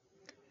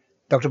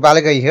Dr.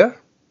 Balagai here.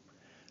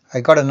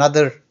 I got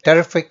another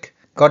terrific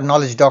God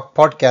Knowledge Doc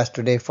podcast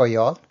today for you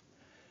all.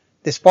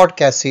 This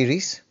podcast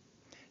series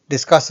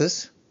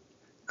discusses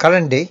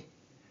current day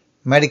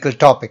medical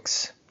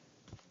topics.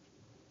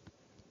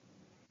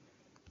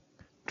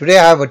 Today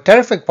I have a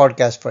terrific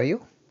podcast for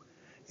you.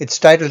 It's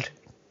titled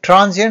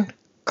Transient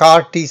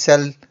CAR T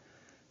Cell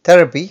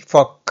Therapy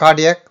for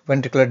Cardiac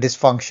Ventricular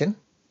Dysfunction.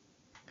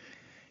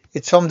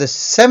 It's from the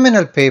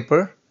seminal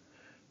paper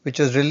which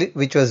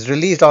was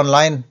released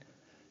online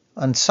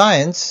on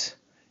Science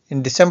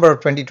in December of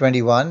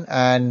 2021,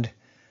 and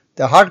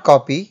the hard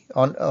copy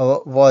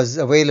was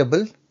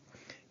available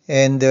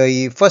in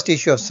the first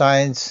issue of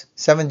Science,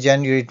 7th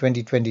January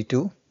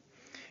 2022.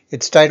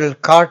 It's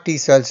titled CAR T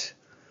Cells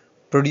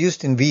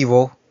Produced in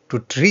Vivo to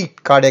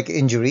Treat Cardiac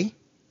Injury.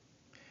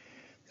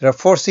 There are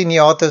 4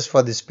 senior authors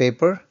for this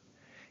paper,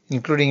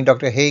 including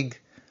Dr. Haig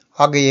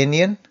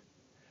Agayenian,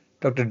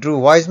 Dr. Drew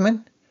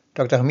Weissman,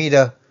 Dr.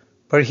 Hamida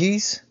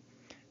Perhiz,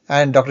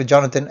 and Dr.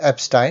 Jonathan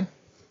Epstein.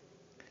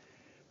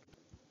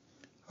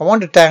 I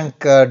want to thank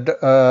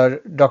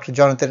Dr.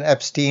 Jonathan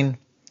Epstein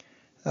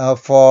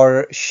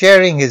for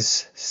sharing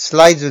his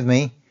slides with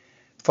me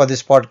for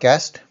this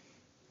podcast.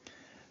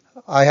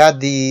 I had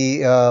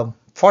the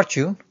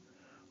fortune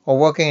of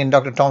working in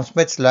Dr. Tom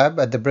Smith's lab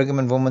at the Brigham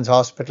and Women's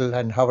Hospital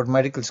and Harvard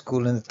Medical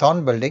School in the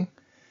Thorne Building,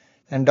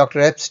 and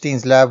Dr.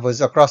 Epstein's lab was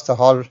across the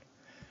hall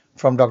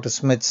from Dr.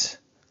 Smith's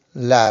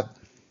lab.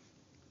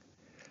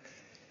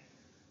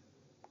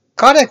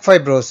 Cardiac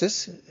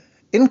fibrosis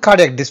in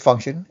cardiac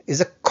dysfunction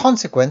is a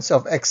consequence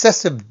of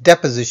excessive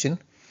deposition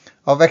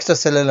of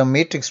extracellular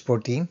matrix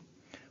protein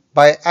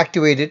by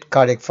activated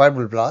cardiac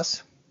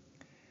fibroblasts.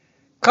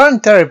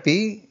 Current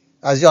therapy,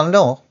 as you all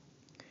know,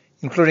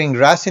 including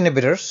RAS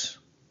inhibitors,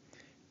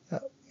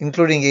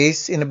 including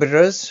ACE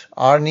inhibitors,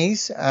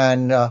 ARNIs,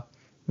 and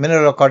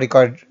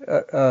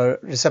mineralocorticoid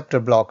receptor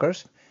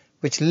blockers,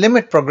 which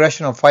limit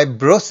progression of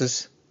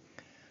fibrosis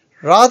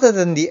rather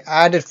than the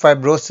added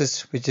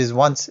fibrosis which is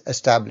once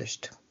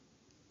established.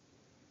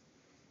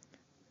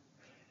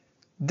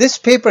 This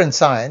paper in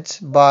Science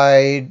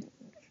by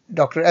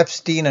Dr.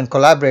 Epstein and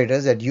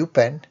collaborators at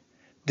UPenn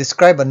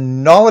describe a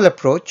novel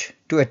approach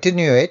to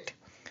attenuate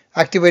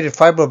activated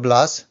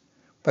fibroblasts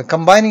by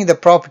combining the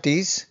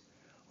properties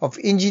of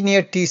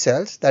engineered T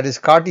cells, that is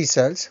CAR T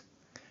cells,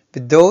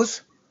 with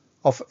those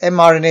of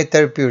mRNA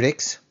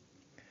therapeutics.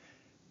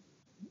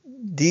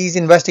 These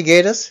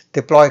investigators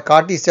deploy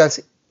CAR T cells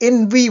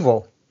in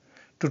vivo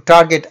to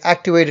target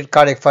activated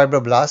cardiac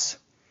fibroblasts,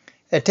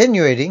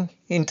 attenuating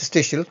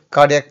interstitial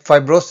cardiac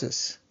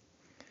fibrosis.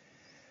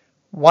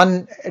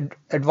 One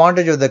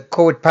advantage of the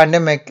COVID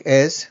pandemic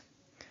is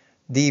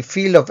the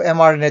field of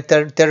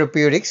mRNA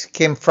therapeutics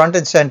came front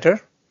and center,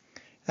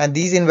 and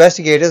these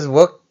investigators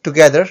worked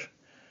together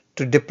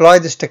to deploy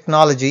this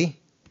technology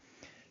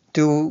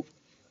to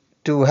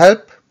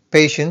help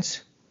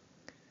patients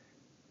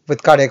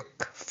with cardiac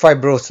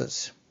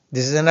fibrosis.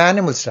 This is an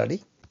animal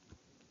study.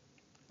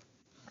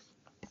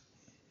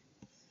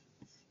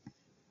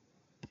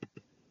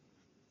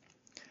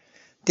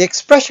 The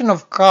expression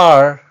of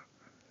CAR,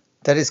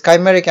 that is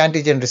chimeric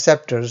antigen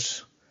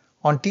receptors,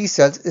 on T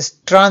cells is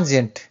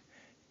transient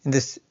in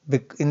this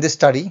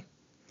study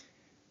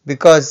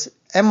because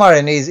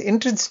mRNA is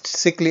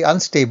intrinsically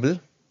unstable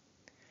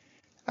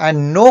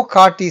and no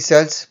CAR T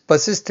cells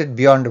persisted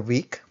beyond a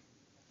week.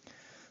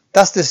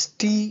 Thus, this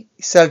T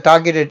cell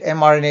targeted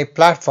mRNA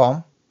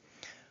platform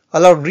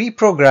allowed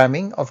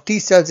reprogramming of T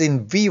cells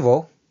in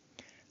vivo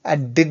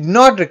and did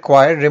not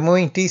require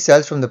removing T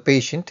cells from the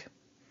patient,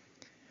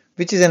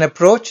 which is an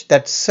approach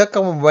that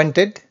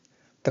circumvented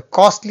the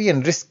costly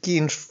and risky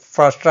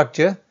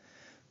infrastructure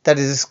that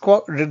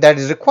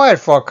is required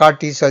for CAR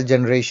T cell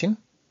generation.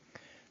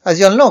 As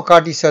you all know,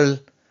 CAR T cell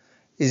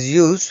is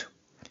used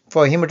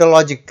for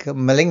hematologic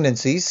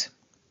malignancies.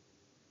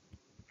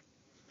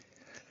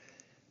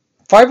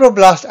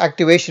 Fibroblast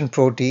activation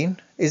protein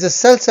is a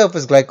cell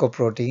surface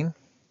glycoprotein.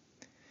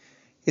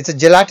 It's a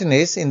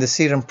gelatinase in the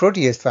serum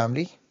protease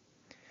family.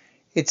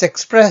 It's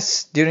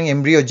expressed during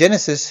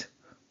embryogenesis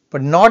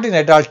but not in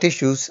adult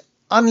tissues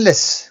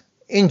unless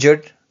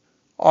injured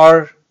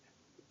or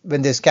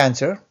when there's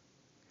cancer.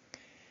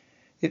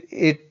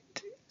 It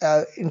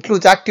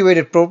includes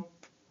activated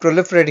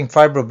proliferating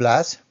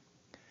fibroblasts.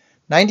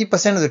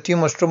 90% of the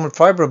tumor stromal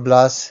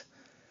fibroblasts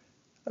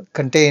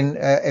contain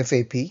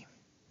FAP.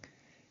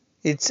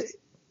 It's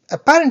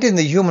apparent in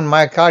the human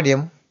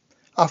myocardium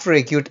after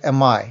acute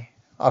MI,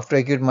 after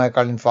acute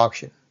myocardial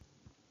infarction.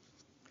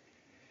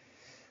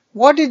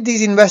 What did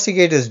these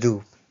investigators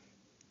do?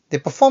 They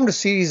performed a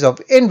series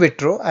of in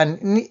vitro and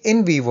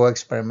in vivo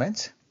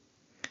experiments.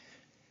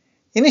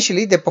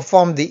 Initially, they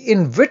performed the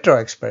in vitro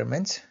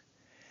experiments.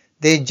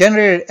 They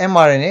generated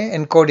mRNA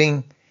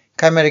encoding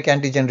chimeric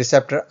antigen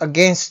receptor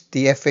against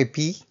the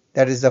FAP,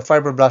 that is the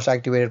fibroblast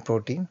activated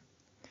protein.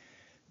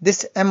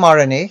 This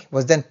mRNA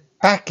was then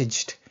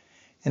packaged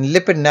in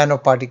lipid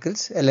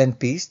nanoparticles,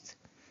 LNPs,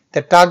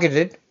 that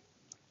targeted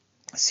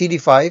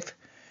CD5,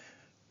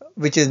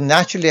 which is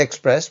naturally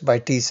expressed by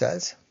T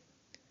cells.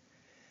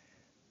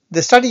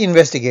 The study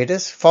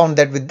investigators found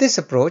that with this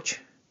approach,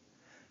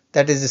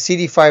 that is the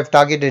CD5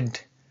 targeted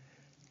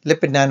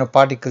lipid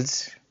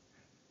nanoparticles,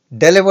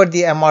 delivered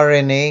the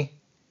mRNA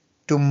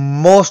to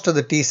most of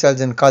the T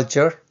cells in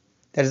culture,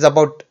 that is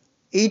about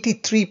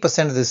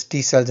 83% of the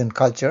T cells in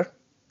culture.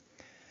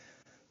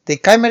 The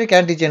chimeric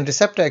antigen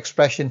receptor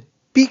expression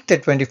peaked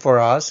at 24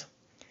 hours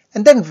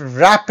and then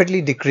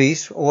rapidly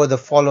decreased over the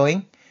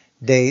following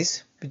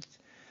days,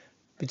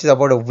 which is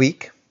about a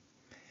week.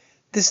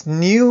 This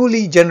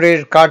newly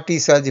generated CAR T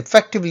cells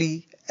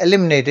effectively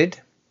eliminated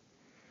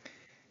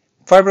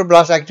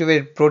fibroblast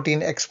activated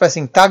protein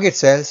expressing target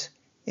cells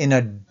in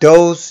a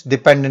dose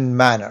dependent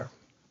manner.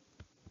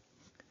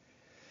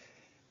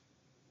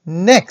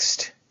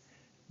 Next,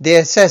 they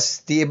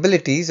assessed the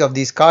abilities of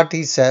these CAR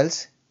T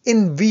cells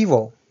in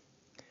vivo.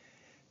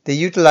 They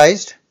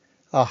utilized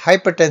a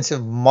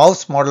hypertensive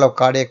mouse model of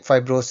cardiac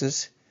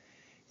fibrosis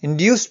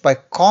induced by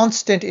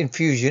constant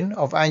infusion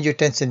of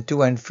angiotensin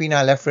II and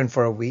phenylephrine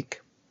for a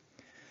week.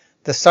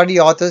 The study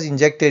authors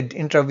injected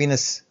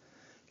intravenous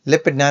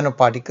lipid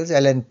nanoparticles,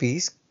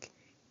 LNPs,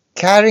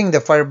 carrying the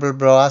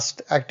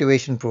fibroblast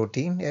activation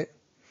protein,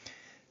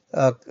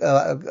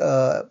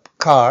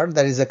 CAR,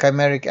 that is a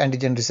chimeric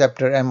antigen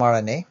receptor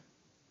mRNA,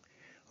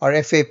 or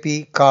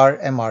FAP CAR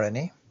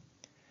mRNA.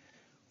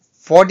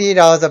 48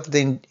 hours after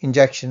the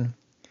injection,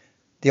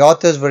 the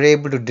authors were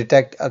able to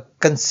detect a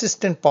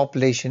consistent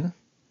population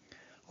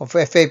of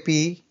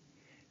FAP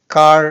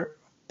CAR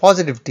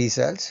positive T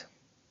cells,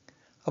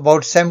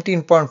 about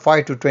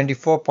 17.5 to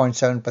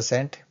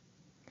 24.7%,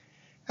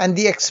 and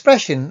the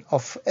expression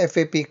of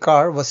FAP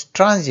CAR was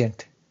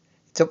transient.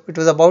 It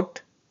was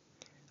about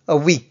a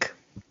week.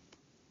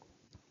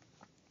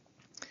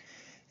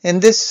 In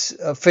this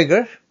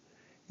figure,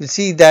 you'll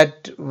see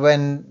that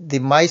when the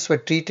mice were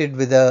treated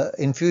with an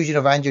infusion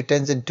of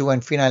angiotensin II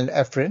and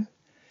phenylephrine,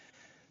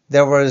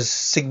 there was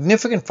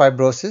significant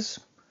fibrosis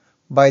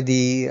by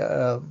the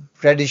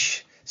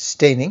reddish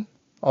staining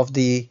of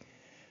the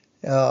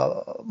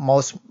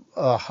mouse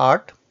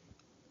heart,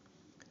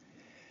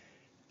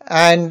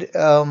 and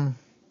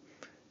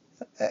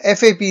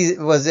FAP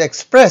was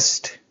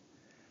expressed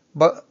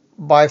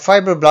by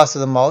fibroblasts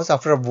of the mouse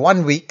after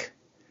 1 week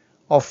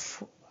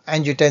of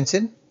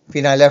angiotensin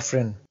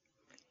phenylephrine.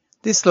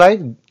 This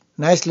slide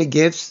nicely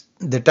gives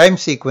the time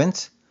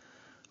sequence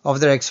of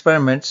their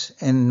experiments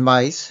in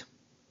mice.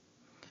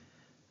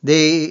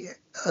 The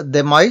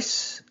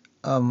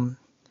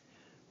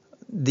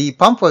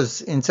pump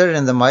was inserted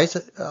in the mice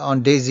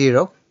on day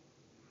 0,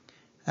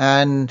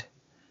 and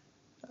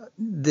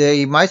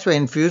the mice were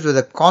infused with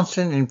a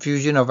constant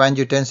infusion of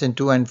angiotensin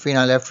II and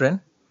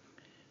phenylephrine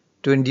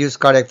to induce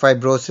cardiac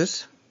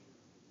fibrosis.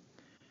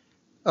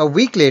 A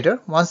week later,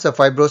 once the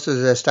fibrosis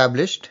was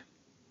established,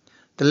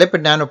 the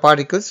lipid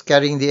nanoparticles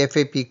carrying the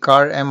FAP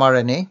CAR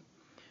mRNA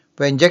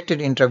were injected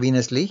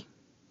intravenously.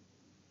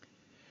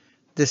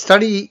 The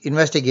study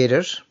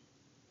investigators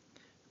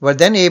were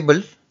then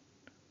able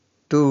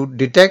to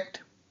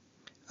detect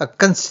a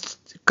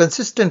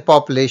consistent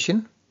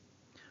population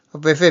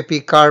of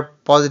FAP CAR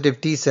positive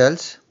T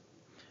cells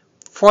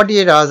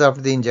 48 hours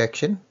after the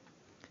injection.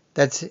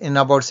 That's in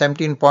about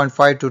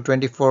 17.5 to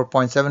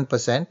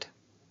 24.7%.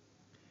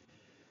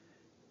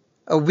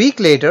 A week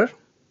later,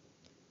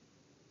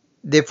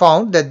 they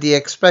found that the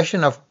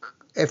expression of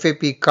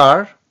FAP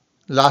CAR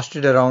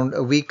lasted around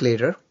a week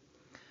later,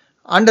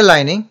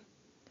 underlining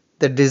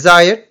the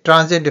desired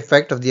transient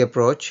effect of the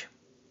approach.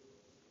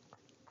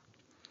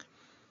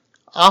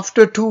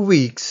 After 2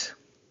 weeks,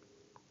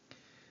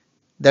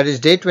 that is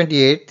day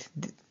 28,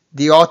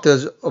 the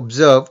authors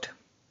observed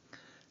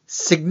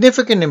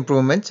significant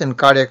improvements in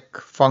cardiac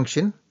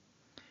function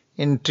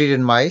in treated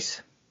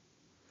mice.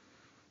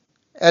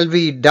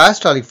 LV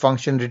diastolic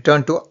function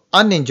returned to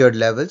uninjured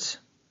levels,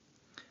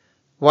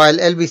 while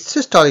LV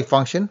systolic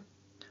function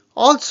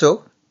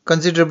also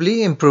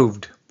considerably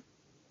improved.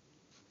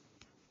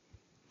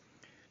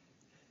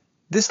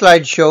 This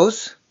slide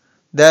shows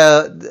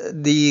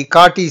the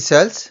CAR T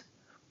cells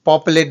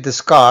populate the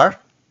scar.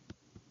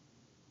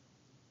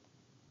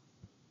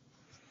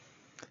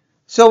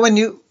 So when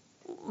you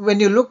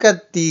look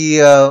at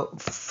the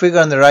figure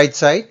on the right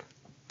side,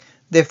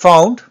 they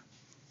found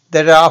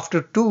that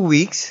after 2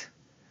 weeks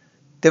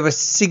there were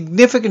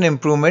significant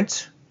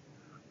improvements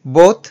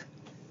both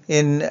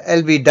in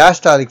LV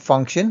diastolic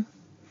function.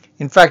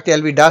 In fact, the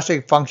LV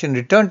diastolic function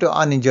returned to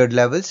uninjured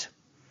levels,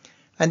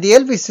 and the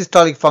LV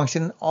systolic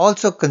function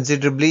also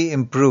considerably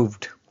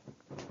improved.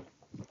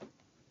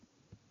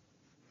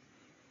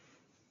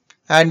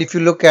 And if you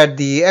look at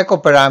the echo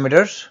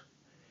parameters,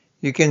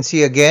 you can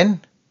see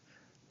again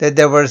that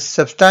there were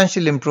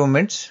substantial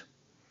improvements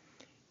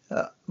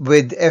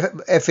with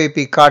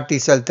FAP CAR T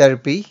cell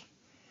therapy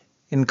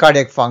in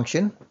cardiac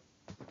function.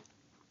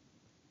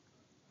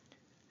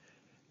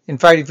 In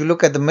fact, if you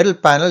look at the middle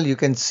panel, you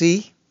can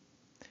see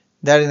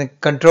that in the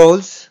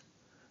controls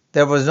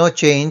there was no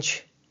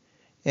change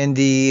in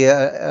the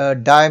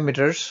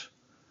diameters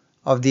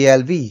of the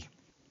LV.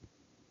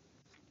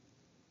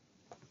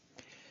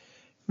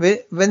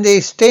 When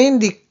they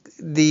stained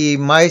the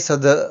mice or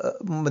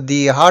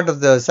the heart of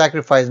the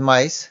sacrificed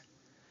mice,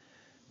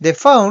 they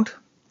found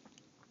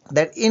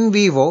that in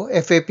vivo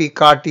FAP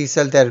CAR T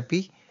cell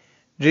therapy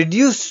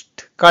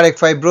reduced cardiac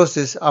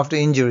fibrosis after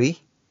injury,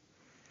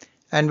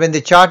 and when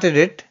they charted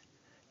it,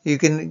 you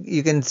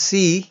can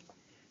see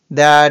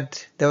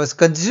that there was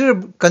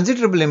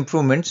considerable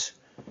improvements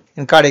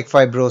in cardiac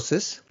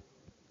fibrosis.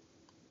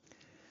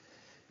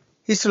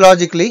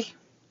 Histologically,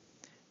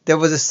 there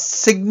was a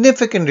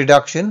significant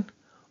reduction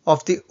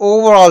of the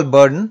overall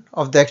burden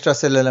of the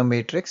extracellular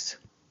matrix,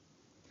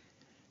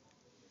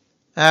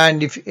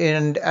 and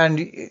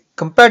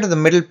compared to the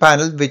middle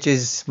panel, which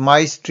is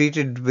mice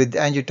treated with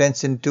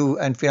angiotensin II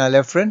and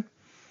phenylephrine,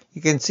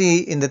 you can see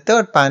in the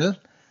third panel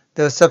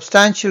there was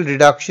substantial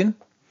reduction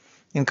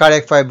in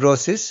cardiac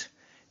fibrosis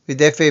with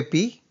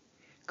FAP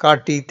CAR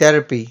T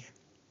therapy.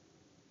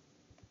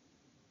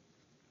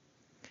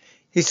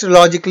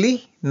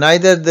 Histologically,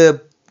 neither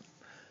the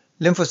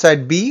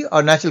lymphocyte B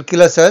or natural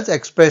killer cells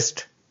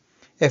expressed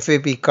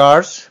FAP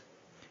CARs.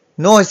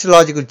 No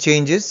histological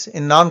changes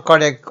in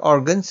non-cardiac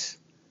organs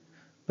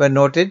were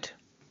noted,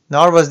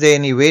 nor was there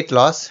any weight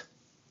loss.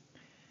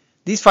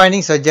 These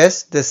findings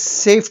suggest the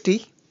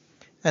safety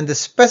and the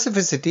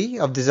specificity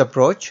of this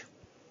approach.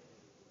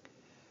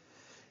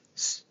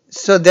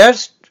 So their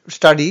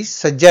studies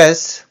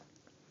suggest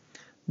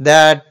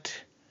that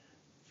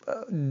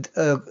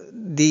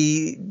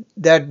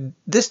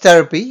this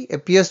therapy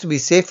appears to be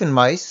safe in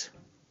mice,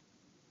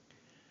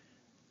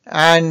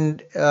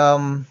 and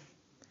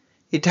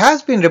it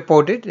has been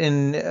reported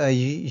in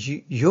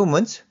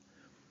humans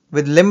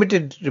with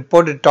limited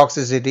reported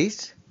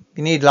toxicities.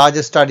 We need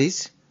larger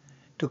studies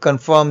to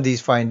confirm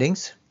these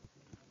findings.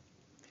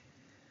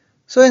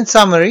 So in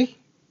summary,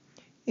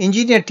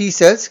 engineered T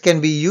cells can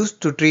be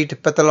used to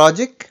treat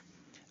pathologic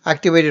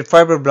activated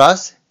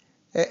fibroblasts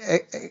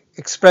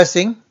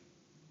expressing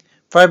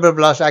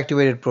fibroblast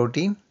activated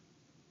protein.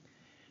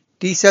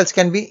 T cells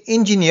can be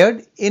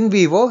engineered in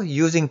vivo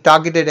using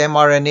targeted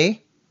mRNA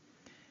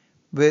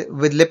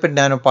with lipid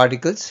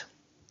nanoparticles.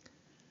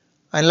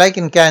 Unlike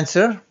in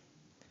cancer,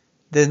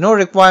 there is no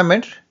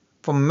requirement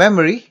for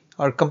memory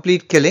or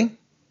complete killing.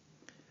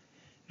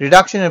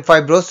 Reduction in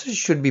fibrosis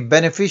should be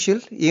beneficial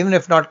even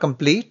if not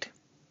complete.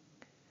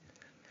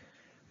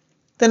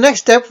 The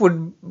next step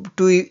would be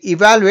to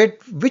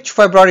evaluate which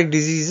fibrotic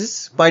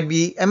diseases might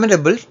be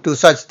amenable to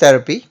such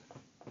therapy.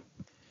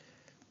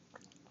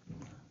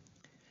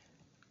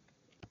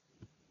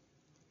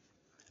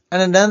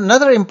 And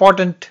another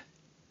important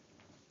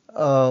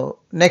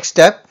next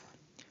step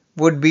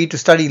would be to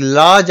study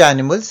large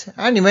animals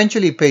and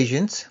eventually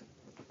patients.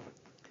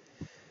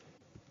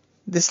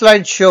 This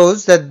slide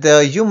shows that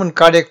the human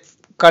cardiac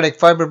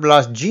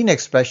fibroblast gene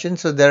expression,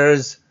 so there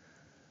is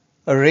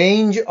a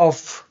range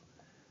of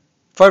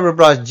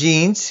fibroblast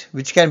genes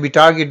which can be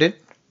targeted.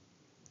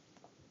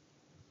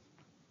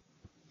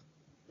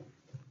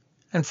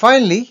 And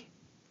finally,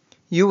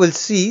 you will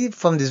see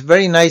from this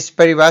very nice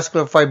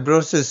perivascular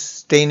fibrosis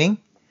staining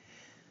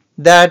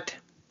that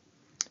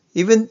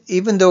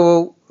even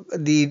though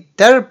the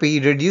therapy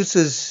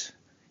reduces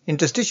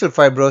interstitial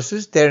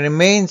fibrosis, there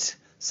remains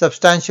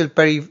substantial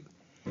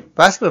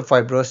perivascular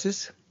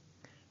fibrosis.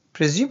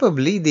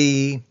 Presumably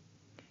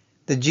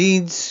the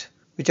genes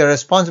which are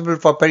responsible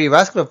for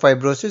perivascular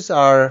fibrosis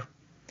are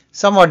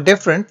somewhat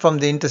different from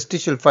the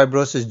interstitial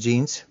fibrosis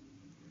genes.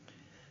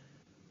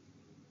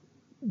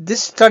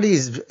 This study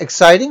is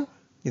exciting.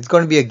 It's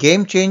going to be a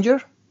game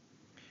changer.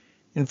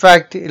 In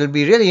fact, it will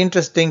be really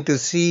interesting to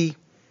see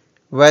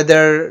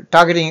whether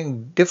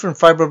targeting different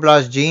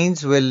fibroblast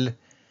genes will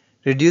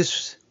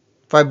reduce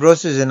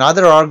fibrosis in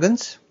other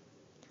organs,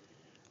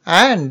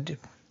 and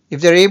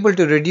if they're able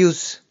to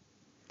reduce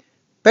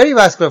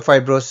perivascular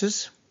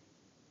fibrosis,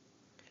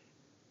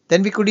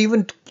 then we could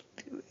even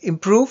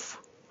improve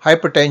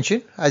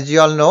hypertension. As you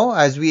all know,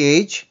 as we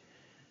age,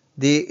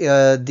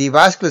 the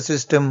vascular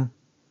system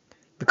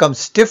becomes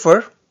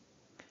stiffer,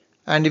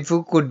 and if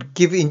we could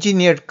give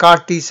engineered CAR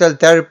T cell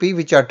therapy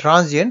which are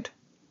transient,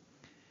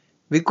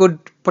 we could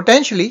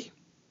potentially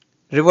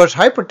reverse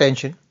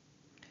hypertension.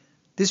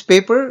 This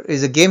paper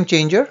is a game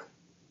changer.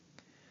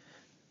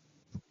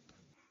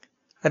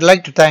 I'd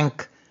like to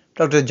thank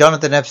Dr.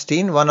 Jonathan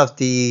Epstein, one of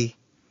the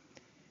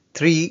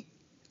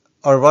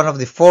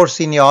four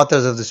senior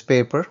authors of this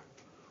paper,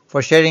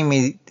 for sharing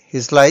me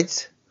his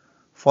slides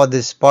for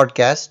this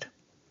podcast.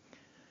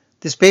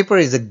 This paper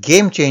is a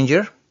game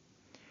changer.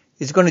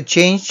 It's going to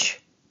change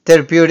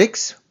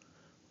therapeutics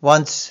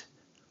once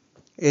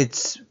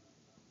it's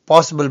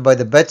possible by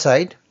the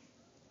bedside,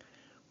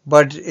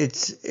 but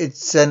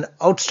it's an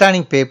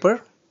outstanding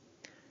paper.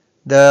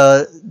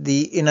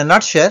 In a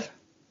nutshell,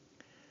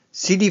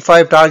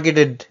 CD5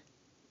 targeted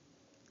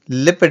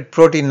lipid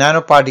protein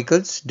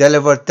nanoparticles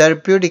deliver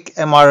therapeutic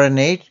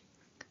mRNA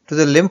to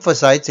the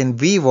lymphocytes in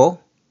vivo,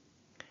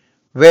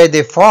 where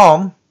they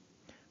form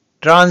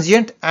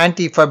transient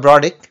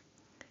antifibrotic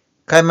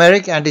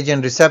chimeric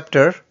antigen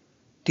receptor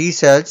T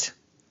cells,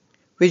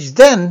 which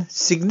then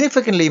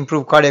significantly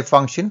improve cardiac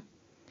function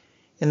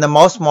in the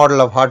mouse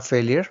model of heart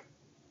failure.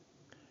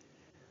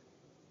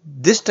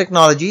 This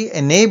technology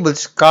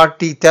enables CAR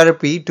T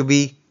therapy to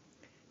be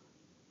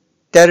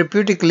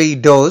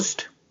therapeutically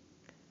dosed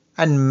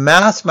and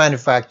mass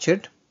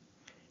manufactured,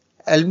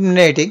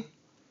 eliminating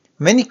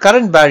many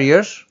current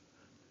barriers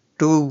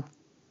to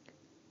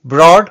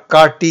broad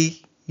CAR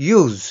T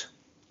use.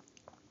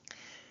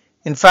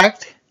 In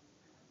fact,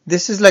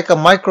 this is like a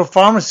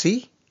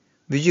micropharmacy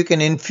which you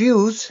can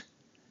infuse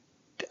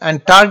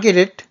and target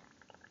it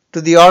to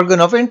the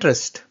organ of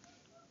interest.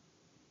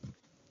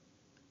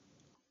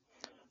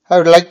 I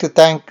would like to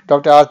thank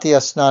Dr. Aarti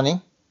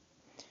Asnani,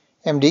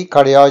 MD,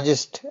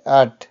 cardiologist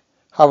at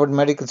Harvard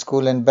Medical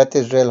School and Beth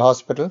Israel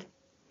Hospital,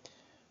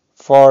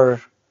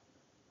 for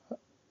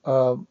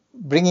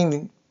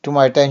bringing to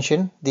my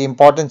attention the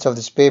importance of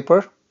this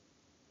paper.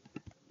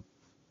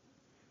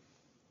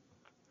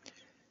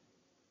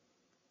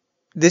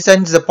 This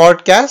ends the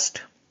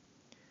podcast.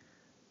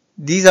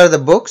 These are the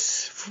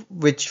books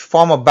which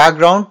form a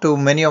background to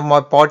many of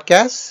my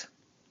podcasts.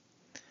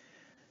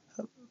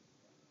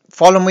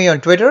 Follow me on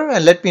Twitter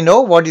and let me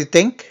know what you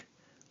think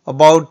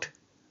about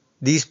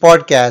these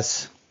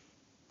podcasts.